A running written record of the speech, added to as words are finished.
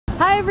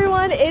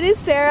everyone, it is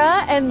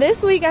Sarah, and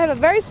this week I have a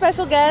very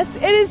special guest.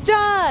 It is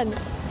John.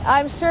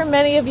 I'm sure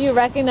many of you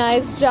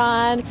recognize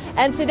John,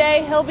 and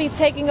today he'll be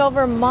taking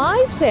over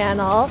my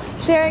channel,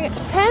 sharing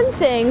 10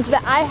 things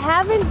that I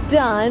haven't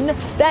done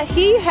that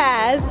he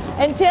has,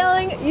 and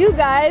telling you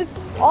guys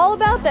all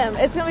about them.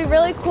 It's gonna be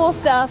really cool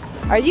stuff.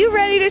 Are you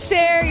ready to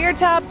share your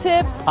top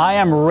tips? I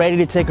am ready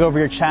to take over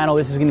your channel.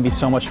 This is gonna be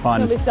so much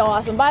fun. It's gonna be so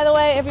awesome. By the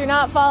way, if you're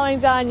not following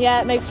John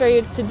yet, make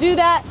sure to do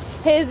that.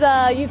 His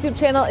YouTube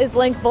channel is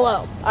linked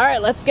below. All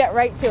right, let's get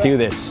right to it. Let's do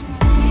this.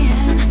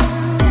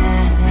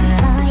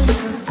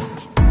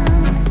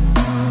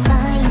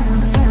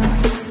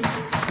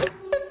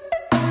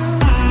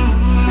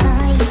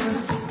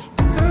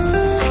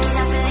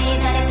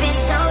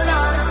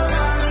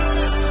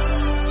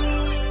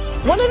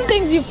 One of the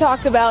things you've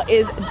talked about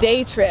is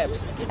day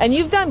trips, and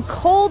you've done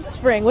Cold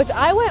Spring, which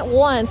I went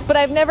once, but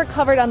I've never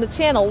covered on the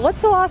channel. What's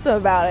so awesome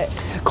about it?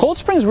 Cold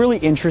Spring is really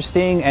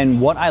interesting, and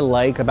what I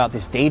like about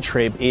this day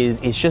trip is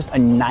it's just a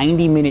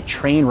 90-minute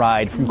train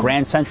ride from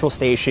Grand Central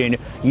Station.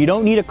 You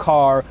don't need a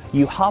car,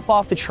 you hop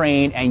off the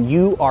train and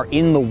you are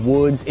in the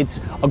woods.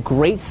 It's a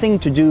great thing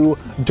to do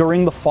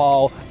during the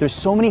fall. There's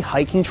so many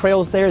hiking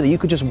trails there that you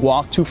could just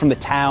walk to from the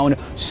town.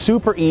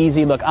 Super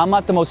easy. Look, I'm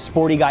not the most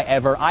sporty guy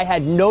ever. I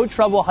had no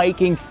trouble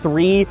hiking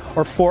 3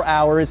 or 4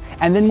 hours,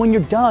 and then when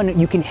you're done,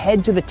 you can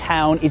head to the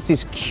town. It's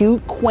this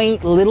cute,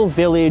 quaint little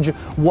village.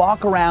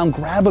 Walk around,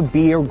 grab a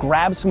beer,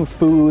 grab some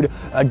food,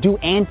 do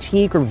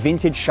antique or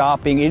vintage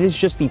shopping. It is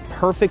just the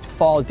perfect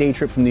fall day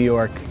trip from New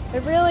York.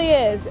 It really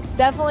is.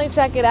 Definitely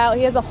check it out.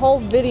 He has a whole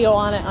video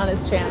on it on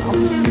his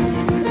channel.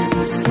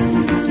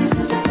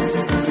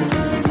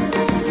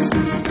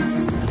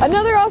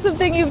 Another awesome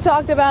thing you've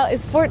talked about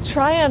is Fort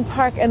Tryon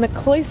Park and the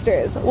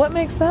cloisters. What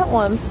makes that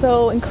one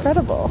so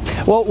incredible?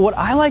 Well, what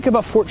I like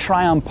about Fort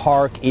Tryon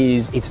Park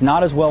is it's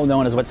not as well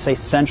known as, let's say,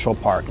 Central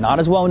Park, not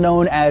as well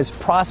known as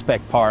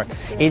Prospect Park.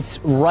 It's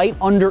right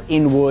under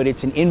Inwood.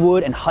 It's in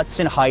Inwood and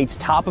Hudson Heights,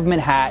 top of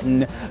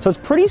Manhattan. So it's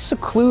pretty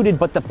secluded,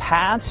 but the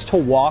paths to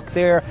walk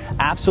there,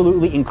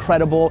 absolutely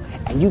incredible.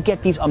 And you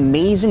get these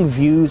amazing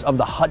views of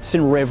the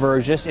Hudson River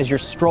just as you're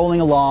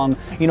strolling along.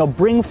 You know,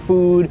 bring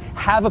food,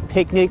 have a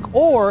picnic,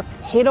 or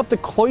hit up the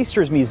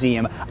Cloisters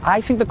Museum.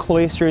 I think the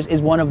Cloisters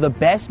is one of the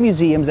best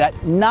museums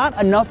that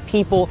not enough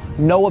people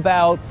know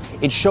about.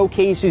 It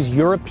showcases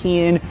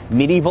European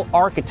medieval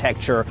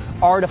architecture,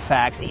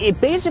 artifacts. It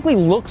basically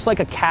looks like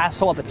a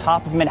castle at the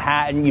top of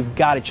Manhattan. You've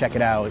got to check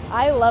it out.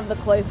 I love the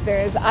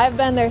Cloisters. I've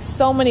been there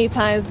so many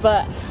times,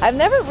 but I've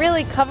never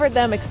really covered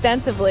them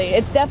extensively.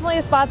 It's definitely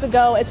a spot to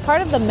go. It's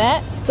part of the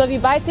Met, so if you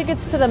buy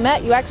tickets to the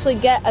Met, you actually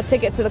get a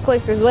ticket to the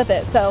Cloisters with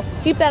it. So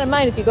keep that in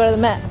mind if you go to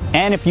the Met.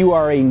 And if you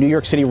are a New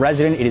York City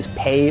resident, it is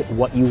pay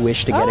what you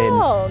wish to get in.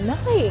 Oh,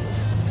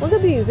 nice. Look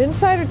at these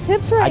insider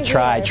tips right here.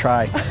 I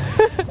try.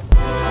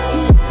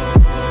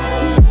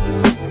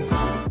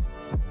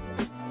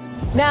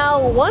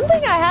 Now, one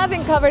thing I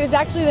haven't covered is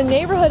actually the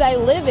neighborhood I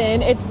live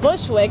in. It's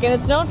Bushwick, and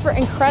it's known for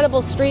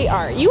incredible street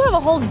art. You have a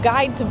whole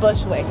guide to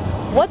Bushwick.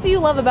 What do you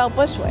love about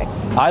Bushwick?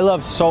 I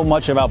love so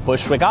much about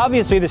Bushwick.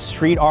 Obviously, the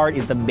street art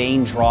is the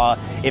main draw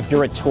if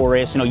you're a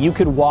tourist. You know, you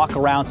could walk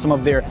around some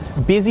of their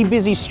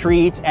busy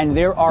streets, and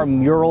there are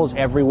murals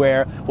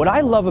everywhere. What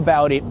I love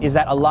about it is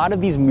that a lot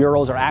of these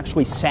murals are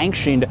actually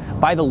sanctioned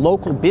by the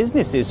local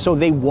businesses, so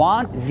they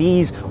want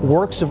these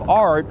works of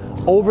art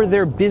over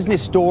their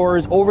business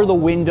doors, over the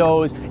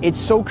windows. It's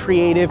so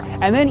creative.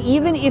 And then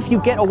even if you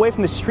get away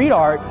from the street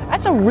art,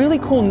 that's a really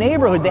cool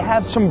neighborhood. They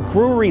have some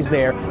breweries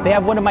there. They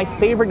have one of my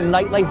favorite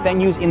nightlife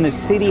venues in the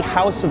city,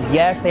 House of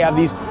Yes. They have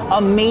these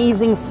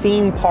amazing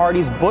theme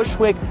parties.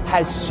 Bushwick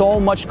has so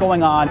much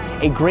going on.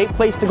 A great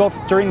place to go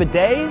during the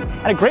day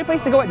and a great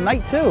place to go at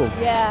night too.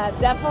 Yeah,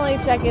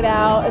 definitely check it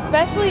out,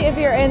 especially if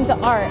you're into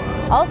art.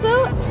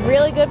 Also,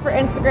 really good for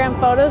Instagram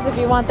photos if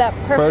you want that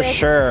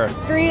perfect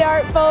street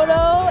art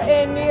photo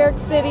in New York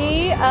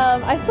City.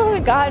 I still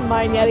haven't gotten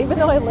mine yet, even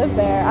though I live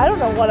there. I don't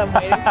know what I'm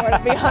waiting for,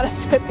 to be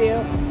honest with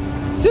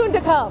you. Soon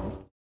to come.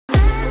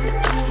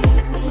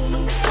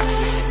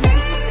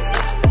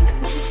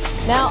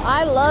 Now,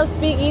 I love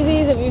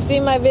speakeasies. If you've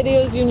seen my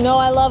videos, you know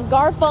I love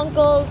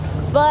Garfunkel's.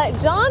 But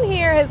John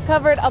here has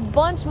covered a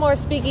bunch more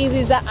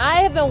speakeasies that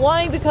I have been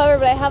wanting to cover,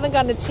 but I haven't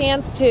gotten a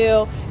chance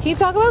to. Can you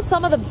talk about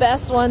some of the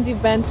best ones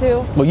you've been to?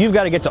 Well, you've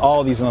got to get to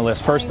all of these on the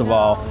list, first of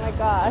all. Oh my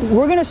gosh.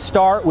 We're going to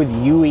start with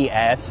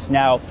UES.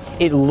 Now,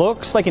 it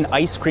looks like an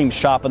ice cream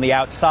shop on the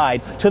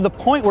outside, to the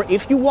point where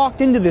if you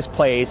walked into this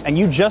place and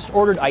you just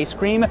ordered ice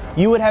cream,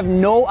 you would have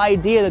no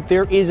idea that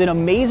there is an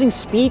amazing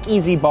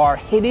speakeasy bar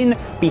hidden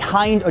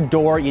behind a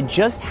door. You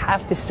just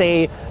have to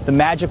say the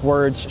magic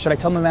words. Should I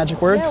tell them the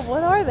magic words? Yeah,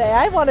 what are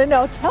they? I want to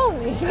know. Tell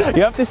me.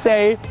 You have to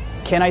say,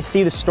 "Can I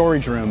see the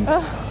storage room?"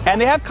 And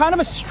they have kind of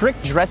a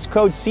strict dress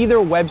code. See their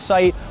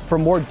website for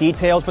more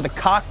details, but the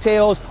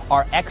cocktails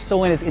are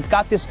excellent. It's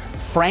got this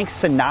Frank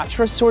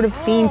Sinatra sort of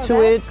theme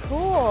to it.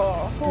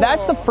 Cool.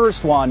 That's the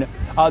first one.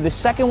 The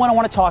second one I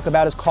want to talk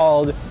about is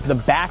called The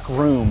Back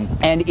Room.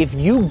 And if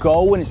you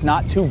go when it's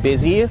not too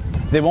busy,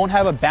 they won't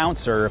have a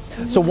bouncer.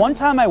 So one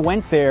time I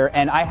went there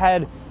and I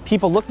had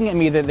people looking at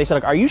me that they said,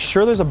 like, are you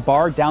sure there's a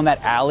bar down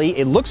that alley?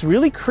 It looks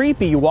really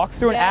creepy. You walk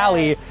through an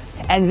alley,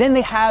 and then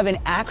they have an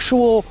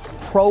actual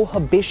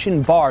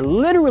Prohibition bar.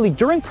 Literally,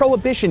 during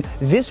Prohibition,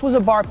 this was a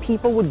bar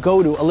people would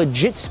go to, a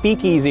legit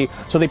speakeasy.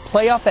 So they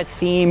play off that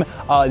theme.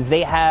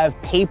 They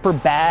have paper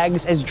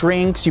bags as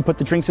drinks. You put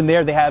the drinks in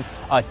there. They have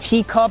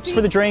teacups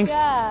for the drinks.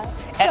 Yeah,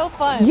 so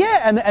fun.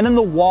 Yeah, and then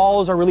the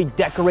walls are really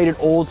decorated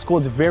old school.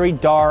 It's very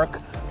dark.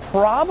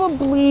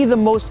 Probably the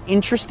most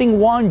interesting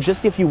one,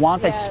 just if you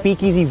want that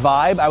speakeasy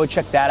vibe, I would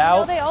check that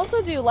out. They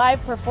also do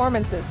live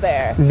performances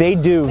there. They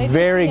do.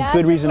 Very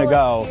good reason to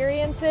go.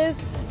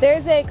 Experiences.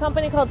 There's a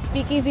company called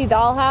Speakeasy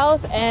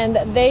Dollhouse, and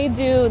they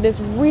do this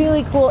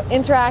really cool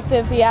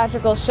interactive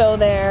theatrical show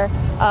there.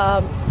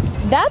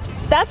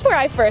 That's where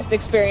I first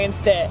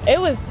experienced it. It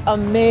was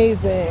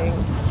amazing.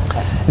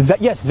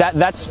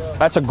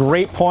 That's a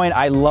great point.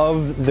 I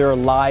love their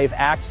live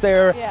acts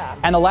there. Yeah.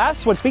 And the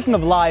last one, speaking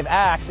of live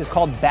acts, is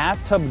called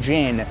Bathtub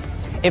Gin.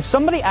 If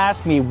somebody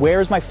asked me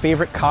where's my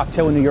favorite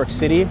cocktail in New York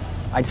City,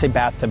 I'd say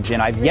Bathtub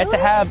Gin. I've yet to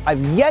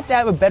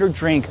have a better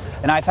drink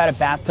than I've had a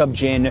Bathtub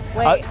Gin.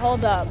 Wait,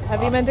 hold up.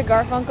 Have you been to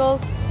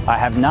Garfunkel's? I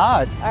have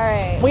not. All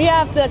right. We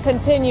have to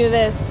continue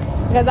this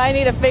because I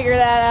need to figure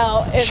that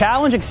out.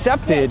 Challenge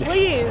accepted.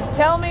 Please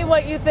tell me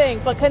what you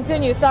think, but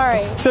continue.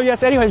 Sorry. So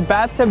yes, anyways,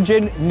 Bathtub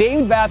Gin,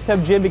 named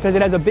Bathtub Gin because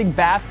it has a big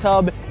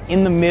bathtub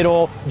in the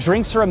middle.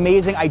 Drinks are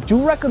amazing. I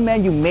do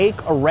recommend you make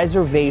a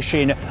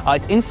reservation.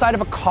 It's inside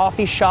of a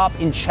coffee shop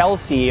in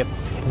Chelsea.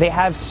 They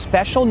have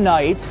special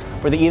nights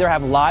where they either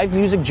have live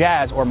music,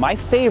 jazz, or my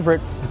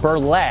favorite,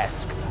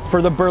 burlesque.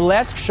 For the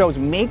burlesque shows,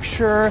 make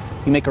sure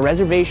you make a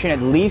reservation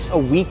at least a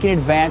week in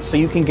advance so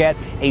you can get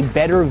a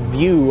better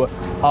view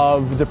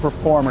of the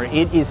performer.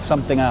 It is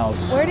something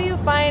else. Where do you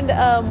find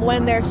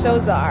when their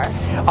shows are?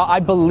 I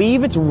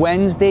believe it's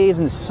Wednesdays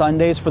and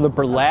Sundays for the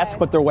burlesque,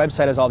 but their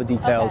website has all the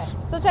details.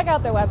 Okay. So check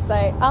out their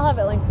website. I'll have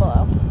it linked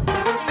below.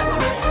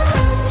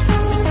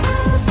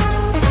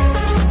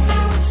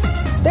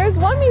 There's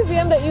one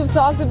museum that you've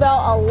talked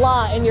about a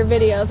lot in your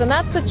videos, and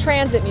that's the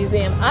Transit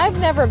Museum. I've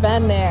never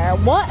been there.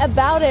 What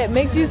about it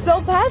makes you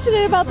so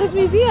passionate about this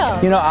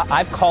museum? You know,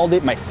 I've called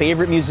it my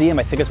favorite museum.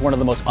 I think it's one of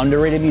the most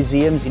underrated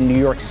museums in New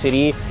York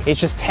City. It's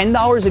just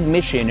 $10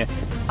 admission.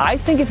 I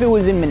think if it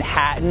was in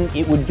Manhattan,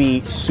 it would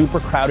be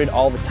super crowded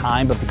all the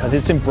time, but because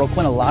it's in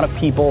Brooklyn, a lot of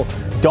people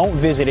don't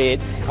visit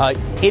it.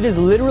 It is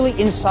literally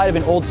inside of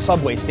an old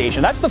subway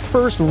station. That's the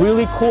first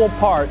really cool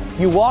part.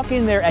 You walk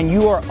in there and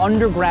you are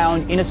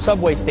underground in a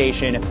subway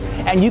station,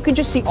 and you can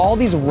just see all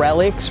these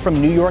relics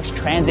from New York's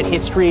transit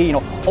history, you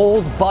know,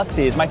 old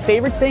buses. My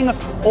favorite thing,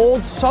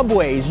 old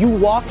subways. You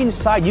walk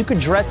inside, you could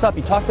dress up.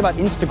 You talked about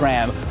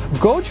Instagram.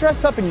 Go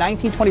dress up in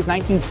 1920s,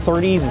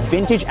 1930s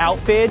vintage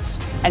outfits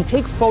and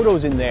take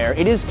photos in there.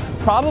 It is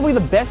probably the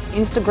best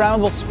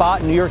Instagrammable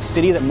spot in New York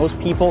City that most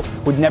people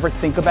would never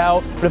think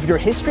about. But if you're a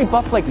history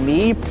buff like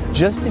me,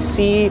 just to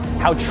see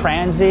how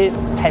transit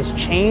has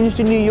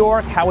changed in New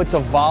York, how it's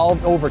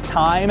evolved over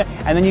time,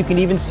 and then you can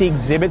even see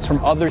exhibits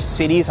from other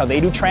cities, how they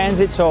do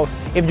transit. So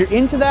if you're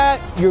into that,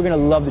 you're gonna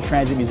love the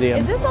Transit Museum.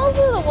 Is this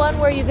also the one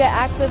where you get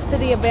access to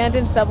the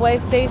abandoned subway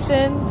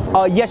station?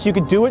 Yes, you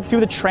could do it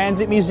through the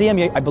Transit Museum.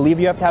 I believe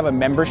you have to have a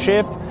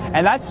membership,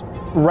 and that's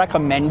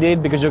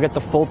recommended because you'll get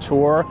the full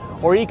tour.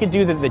 Or you could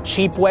do the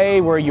cheap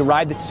way where you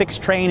ride the 6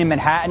 train in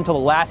Manhattan till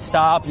the last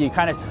stop. You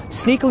kind of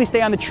sneakily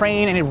stay on the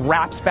train and it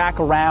wraps back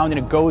around and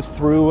it goes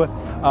through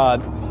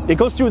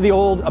the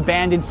old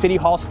abandoned City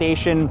Hall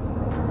station.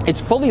 It's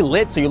fully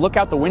lit, so you look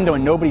out the window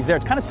and nobody's there.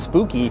 It's kind of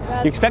spooky.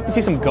 You expect to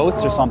see some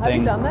ghosts or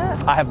something. Have you done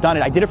that? I have done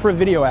it. I did it for a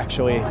video,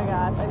 actually. Oh my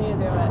gosh, I need to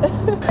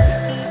do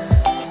it.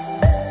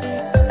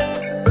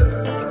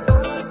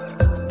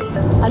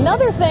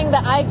 Another thing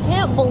that I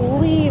can't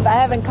believe I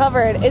haven't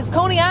covered is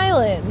Coney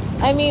Island.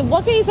 I mean,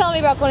 what can you tell me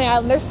about Coney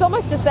Island? There's so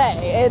much to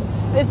say.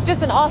 It's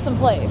just an awesome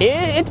place.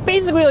 It's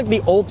basically like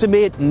the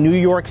ultimate New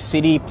York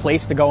City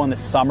place to go in the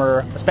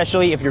summer,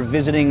 especially if you're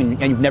visiting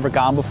and you've never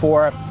gone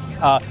before.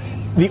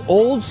 The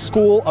old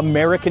school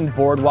American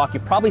boardwalk,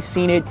 you've probably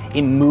seen it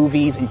in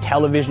movies and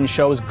television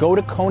shows. Go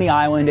to Coney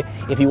Island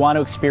if you want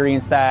to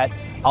experience that.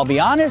 I'll be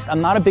honest,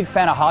 I'm not a big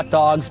fan of hot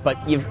dogs, but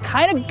you've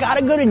kind of got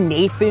to go to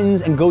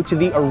Nathan's and go to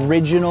the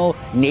original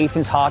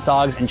Nathan's hot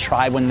dogs and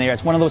try one there.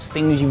 It's one of those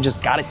things you've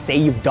just got to say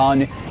you've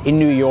done in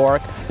New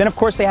York. Then, of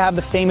course, they have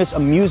the famous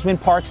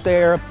amusement parks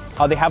there.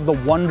 They have the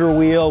Wonder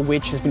Wheel,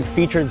 which has been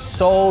featured in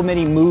so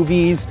many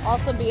movies.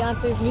 Also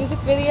Beyonce's music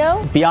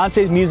video.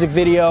 Beyonce's music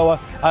video.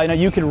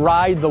 You can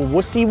ride the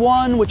Wussy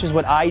one, which is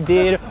what I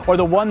did, or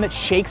the one that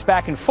shakes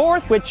back and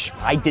forth, which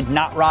I did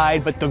not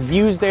ride, but the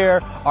views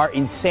there are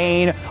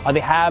insane. They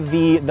have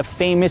the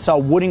famous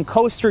wooden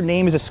coaster.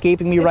 Name is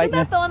escaping me right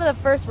now. Isn't that one of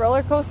the first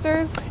roller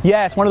coasters?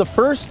 Yes, one of the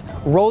first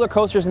roller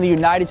coasters in the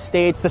United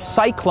States. The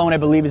Cyclone, I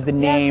believe, is the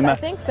name. Yes,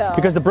 I think so.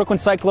 Because the Brooklyn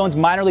Cyclones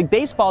minor league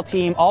baseball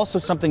team, also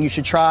something you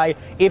should try.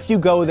 If you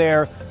go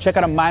there, check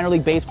out a minor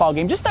league baseball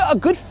game. Just a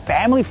good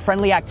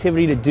family-friendly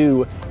activity to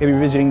do if you're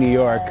visiting New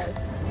York.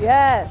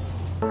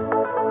 Yes.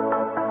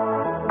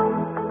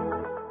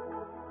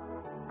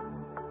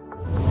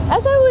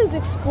 As I was was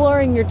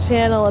exploring your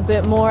channel a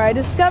bit more, I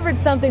discovered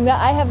something that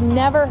I have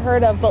never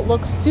heard of but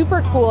looks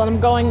super cool, and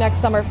I'm going next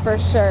summer for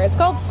sure. It's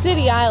called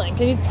City Island.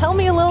 Can you tell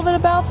me a little bit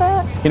about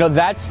that? You know,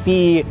 that's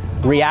the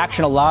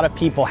reaction a lot of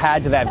people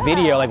had to that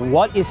video. Like,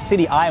 what is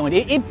City Island?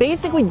 It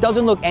basically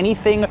doesn't look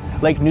anything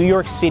like New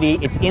York City.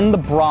 It's in the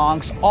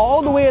Bronx.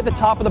 All the way at the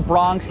top of the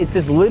Bronx, it's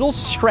this little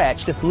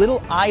stretch, this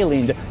little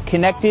island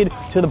connected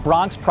to the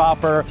Bronx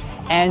proper,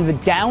 and the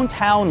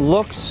downtown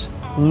looks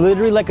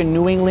literally like a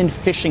New England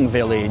fishing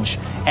village,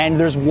 and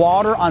there's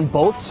water on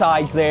both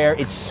sides there.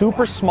 It's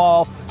super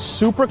small,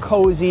 super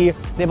cozy.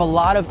 They have a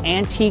lot of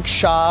antique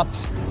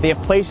shops. They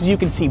have places you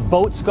can see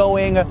boats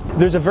going.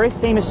 There's a very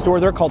famous store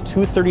there called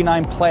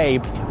 239 Play,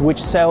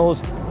 which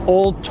sells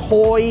old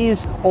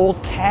toys,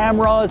 old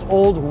cameras,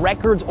 old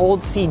records,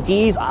 old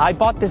CDs. I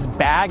bought this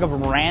bag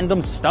of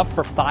random stuff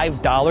for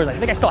 $5. I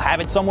think I still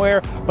have it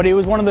somewhere, but it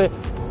was one of the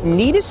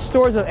neatest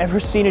stores I've ever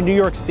seen in New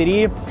York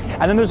City.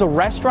 And then there's a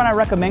restaurant I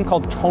recommend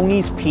called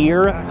Tony's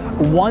Pier.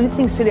 One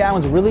thing City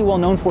Island's really well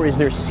known for is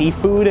their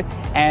seafood,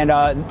 and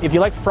if you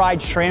like fried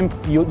shrimp,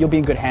 you'll be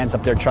in good hands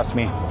up there, trust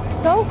me.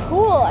 So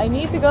cool. I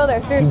need to go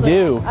there, seriously.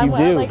 You do.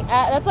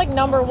 That's like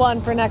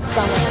 #1 for next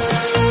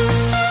summer.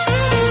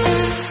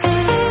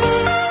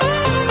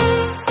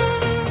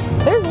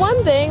 There's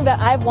one thing that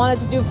I've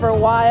wanted to do for a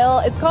while.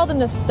 It's called a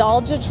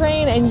nostalgia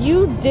train, and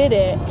you did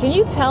it. Can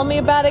you tell me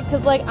about it?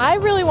 Because, like, I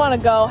really want to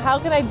go. How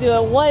can I do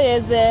it? What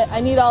is it?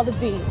 I need all the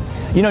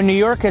deets. You know, New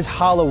York has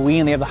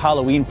Halloween. They have the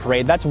Halloween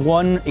parade. That's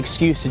one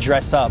excuse to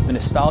dress up. The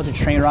nostalgia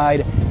train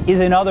ride is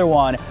another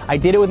one. I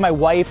did it with my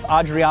wife,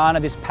 Adriana,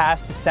 this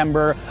past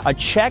December.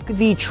 Check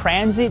the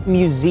Transit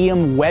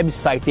Museum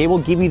website. They will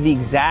give you the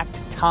exact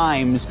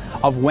times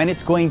of when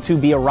it's going to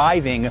be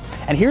arriving.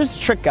 And here's the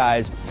trick,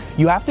 guys.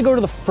 You have to go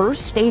to the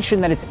first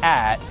station that it's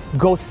at,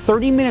 go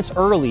 30 minutes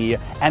early,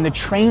 and the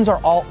trains are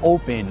all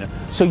open.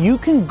 So you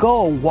can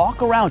go,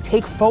 walk around,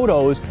 take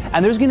photos,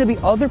 and there's going to be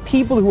other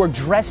people who are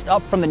dressed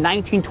up from the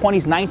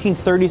 1920s,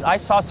 1930s. I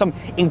saw some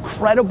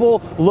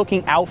incredible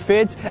looking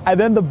outfits. And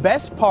then the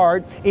best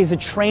part is the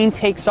train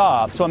takes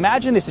off. So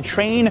imagine this, the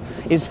train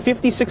is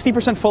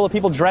 50-60% full of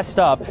people dressed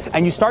up,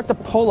 and you start to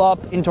pull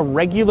up into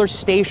regular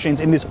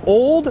stations in this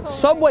old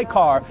subway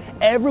car.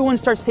 Everyone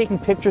starts taking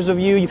pictures of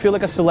you. You feel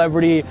like a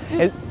celebrity.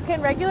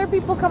 Can regular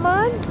people come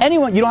on?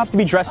 Anyone. You don't have to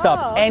be dressed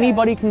up. Okay.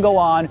 Anybody can go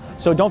on,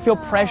 so don't feel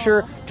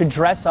pressure to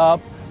dress up.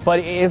 But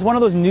it's one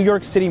of those New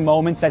York City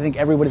moments I think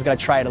everybody's got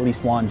to try it at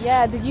least once.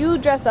 Yeah, did you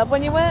dress up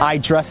when you went? I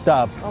dressed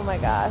up. Oh my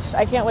gosh,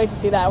 I can't wait to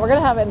see that. We're going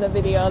to have it in the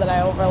video that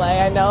I overlay.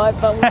 I know it,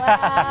 but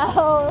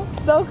wow,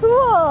 so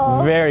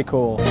cool. Very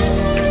cool.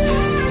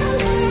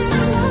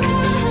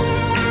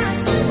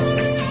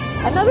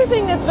 Another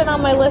thing that's been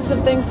on my list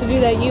of things to do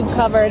that you've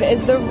covered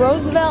is the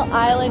Roosevelt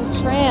Island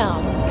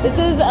tram. This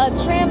is a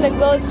tram that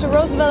goes to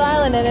Roosevelt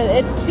Island, and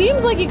it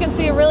seems like you can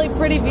see a really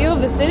pretty view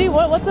of the city.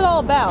 What's it all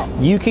about?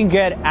 You can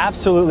get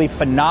absolutely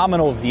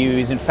phenomenal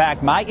views. In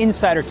fact, my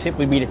insider tip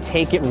would be to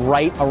take it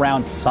right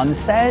around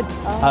sunset.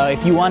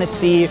 If you want to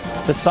see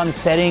the sun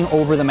setting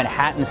over the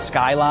Manhattan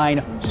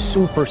skyline,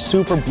 super,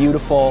 super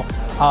beautiful.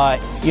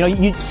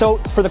 So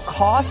for the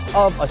cost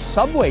of a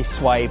subway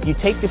swipe, you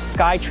take this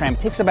SkyTram. It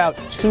takes about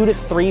 2 to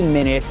 3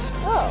 minutes,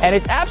 and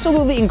it's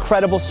absolutely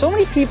incredible. So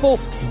many people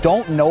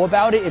don't know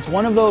about it. It's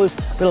one of those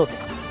little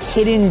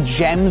hidden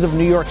gems of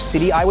New York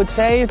City, I would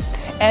say.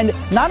 And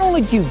not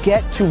only do you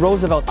get to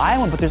Roosevelt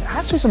Island, but there's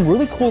actually some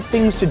really cool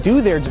things to do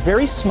there. It's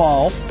very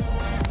small.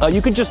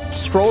 You could just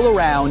stroll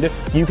around.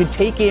 You could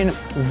take in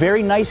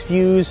very nice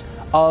views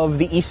of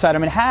the east side of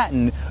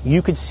Manhattan.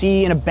 You could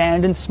see an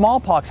abandoned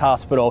smallpox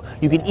hospital.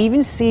 You could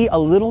even see a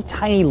little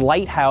tiny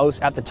lighthouse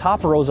at the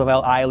top of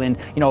Roosevelt Island.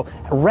 You know,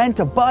 rent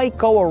a bike,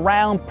 go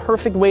around,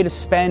 perfect way to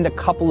spend a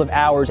couple of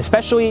hours,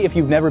 especially if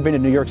you've never been to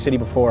New York City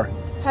before.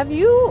 Have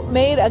you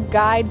made a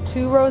guide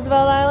to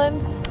Roosevelt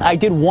Island? I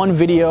did one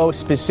video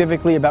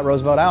specifically about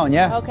Roosevelt Island,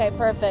 yeah. Okay,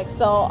 perfect.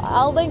 So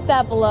I'll link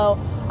that below.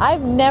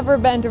 I've never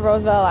been to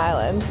Roosevelt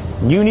Island.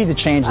 You need to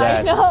change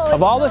that. I know.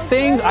 Of all the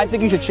things, crazy. I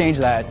think you should change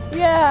that.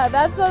 Yeah,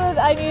 that's something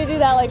I need to do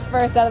that like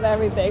first out of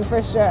everything,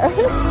 for sure.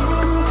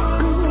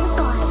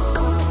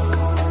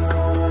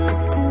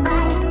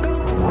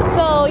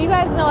 So you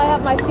guys know I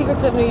have my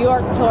Secrets of New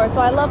York tour,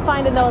 so I love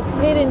finding those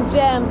hidden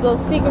gems, those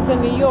secrets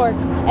of New York.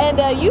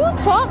 And you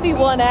taught me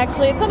one,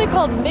 actually. It's something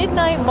called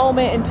Midnight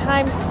Moment in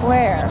Times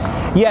Square.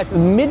 Yes,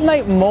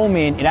 Midnight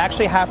Moment. It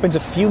actually happens a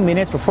few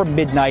minutes before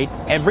midnight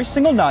every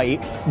single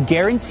night,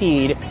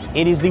 guaranteed.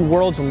 It is the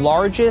world's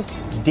largest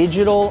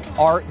digital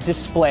art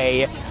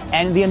display.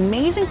 And the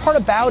amazing part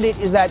about it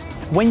is that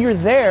when you're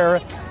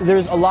there,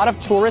 there's a lot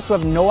of tourists who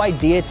have no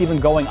idea it's even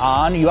going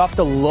on. You have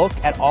to look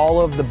at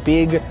all of the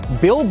big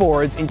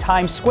billboards in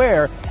Times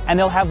Square, and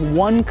they'll have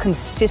one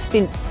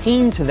consistent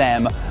theme to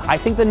them. I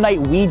think the night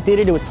we did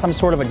it, it was some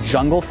sort of a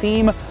jungle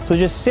theme. So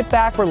just sit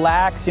back,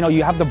 relax, you know,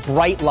 you have the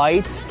bright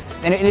lights,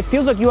 and it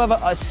feels like you have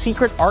a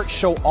secret art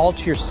show all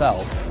to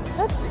yourself.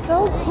 That's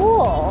so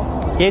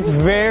cool. It's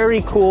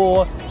very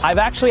cool. I've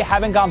actually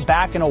haven't gone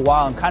back in a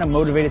while. I'm kind of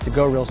motivated to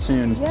go real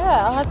soon.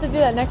 Yeah, I'll have to do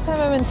that next time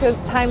I'm into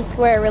Times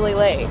Square really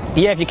late.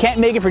 Yeah, if you can't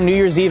make it for New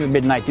Year's Eve at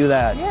midnight, do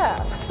that.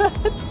 Yeah,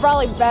 it's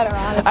probably better,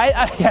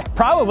 honestly. Yeah,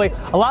 probably.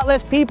 A lot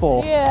less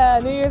people. Yeah,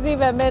 New Year's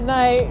Eve at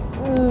midnight,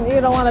 you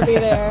don't want to be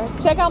there.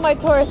 Check out my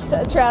tourist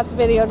traps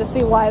video to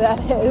see why that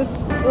is.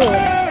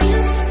 Ooh.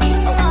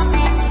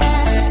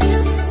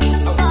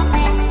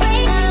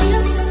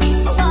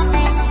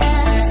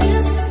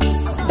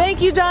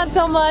 Thank you, John,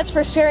 so much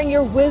for sharing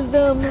your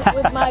wisdom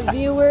with my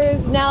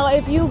viewers. Now,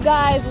 if you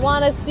guys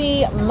want to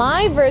see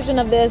my version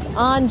of this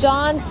on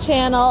John's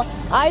channel,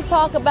 I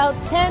talk about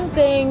 10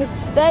 things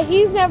that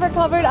he's never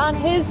covered on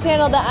his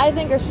channel that I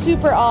think are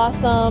super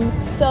awesome.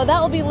 So that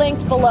will be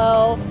linked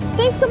below.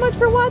 Thanks so much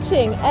for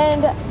watching,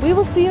 and we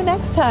will see you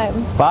next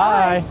time.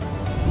 Bye.